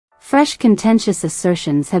Fresh contentious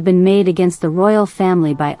assertions have been made against the royal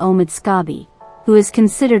family by Omid Scobie, who is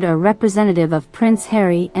considered a representative of Prince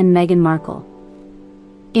Harry and Meghan Markle.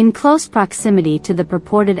 In close proximity to the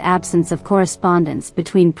purported absence of correspondence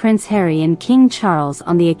between Prince Harry and King Charles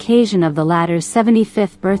on the occasion of the latter's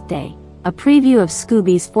 75th birthday, a preview of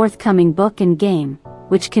Scobie's forthcoming book and game,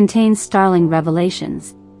 which contains startling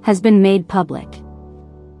revelations, has been made public.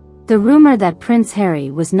 The rumor that Prince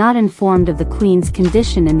Harry was not informed of the Queen's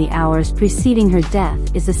condition in the hours preceding her death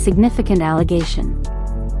is a significant allegation.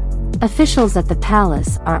 Officials at the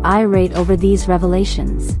palace are irate over these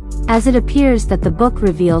revelations, as it appears that the book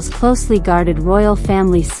reveals closely guarded royal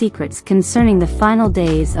family secrets concerning the final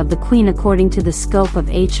days of the Queen. According to the scope of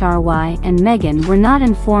Harry and Meghan were not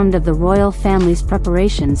informed of the royal family's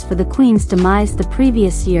preparations for the Queen's demise the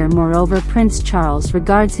previous year. Moreover, Prince Charles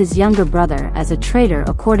regards his younger brother as a traitor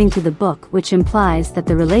according to the book, which implies that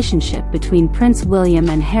the relationship between Prince William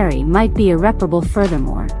and Harry might be irreparable.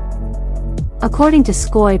 Furthermore, according to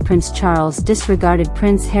Scoy, Prince Charles disregarded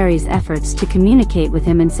Prince Harry's efforts to communicate with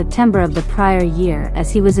him in September of the prior year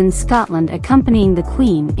as he was in Scotland accompanying the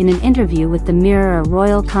Queen. In an interview with the Mirror, a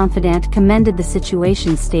royal confidant commended the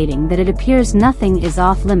situation, stating that it appears nothing is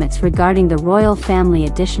off limits regarding the royal family.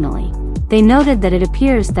 Additionally, they noted that it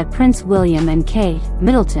appears that Prince William and Kate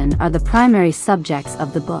Middleton are the primary subjects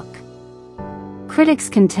of the book. Critics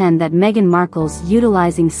contend that Meghan Markle's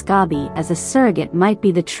utilizing Scobie as a surrogate might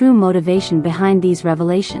be the true motivation behind these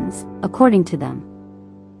revelations. According to them,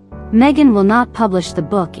 Meghan will not publish the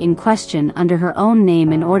book in question under her own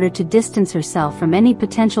name in order to distance herself from any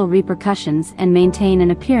potential repercussions and maintain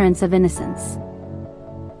an appearance of innocence.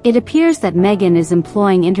 It appears that Meghan is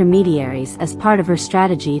employing intermediaries as part of her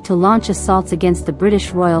strategy to launch assaults against the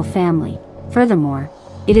British royal family. Furthermore,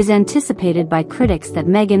 it is anticipated by critics that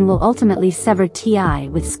Meghan will ultimately sever ties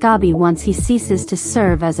with Scobie once he ceases to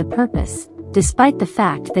serve as a purpose, despite the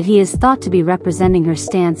fact that he is thought to be representing her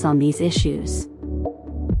stance on these issues.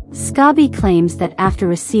 Scobie claims that after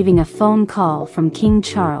receiving a phone call from King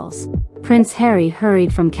Charles, Prince Harry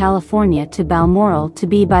hurried from California to Balmoral to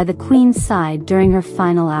be by the Queen's side during her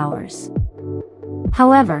final hours.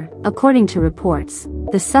 However, according to reports,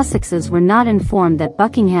 the Sussexes were not informed that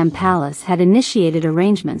Buckingham Palace had initiated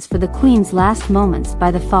arrangements for the Queen's last moments by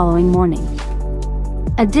the following morning.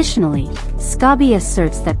 Additionally, Scobie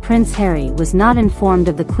asserts that Prince Harry was not informed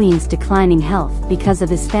of the Queen's declining health because of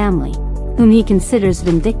his family, whom he considers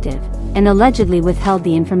vindictive, and allegedly withheld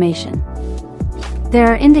the information. There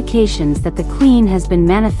are indications that the Queen has been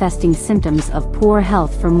manifesting symptoms of poor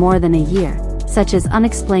health for more than a year, such as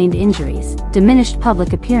unexplained injuries, diminished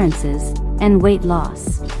public appearances, and weight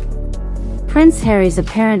loss. Prince Harry's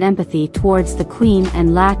apparent empathy towards the Queen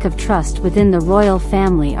and lack of trust within the royal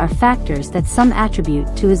family are factors that some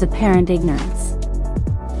attribute to his apparent ignorance.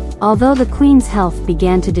 Although the Queen's health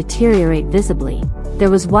began to deteriorate visibly, there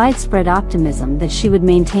was widespread optimism that she would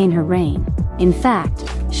maintain her reign. In fact,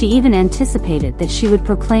 she even anticipated that she would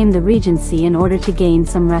proclaim the regency in order to gain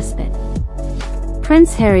some respite.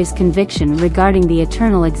 Prince Harry's conviction regarding the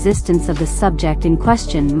eternal existence of the subject in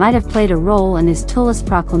question might have played a role in his Tullis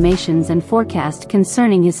proclamations and forecast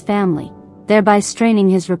concerning his family, thereby straining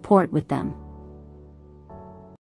his rapport with them.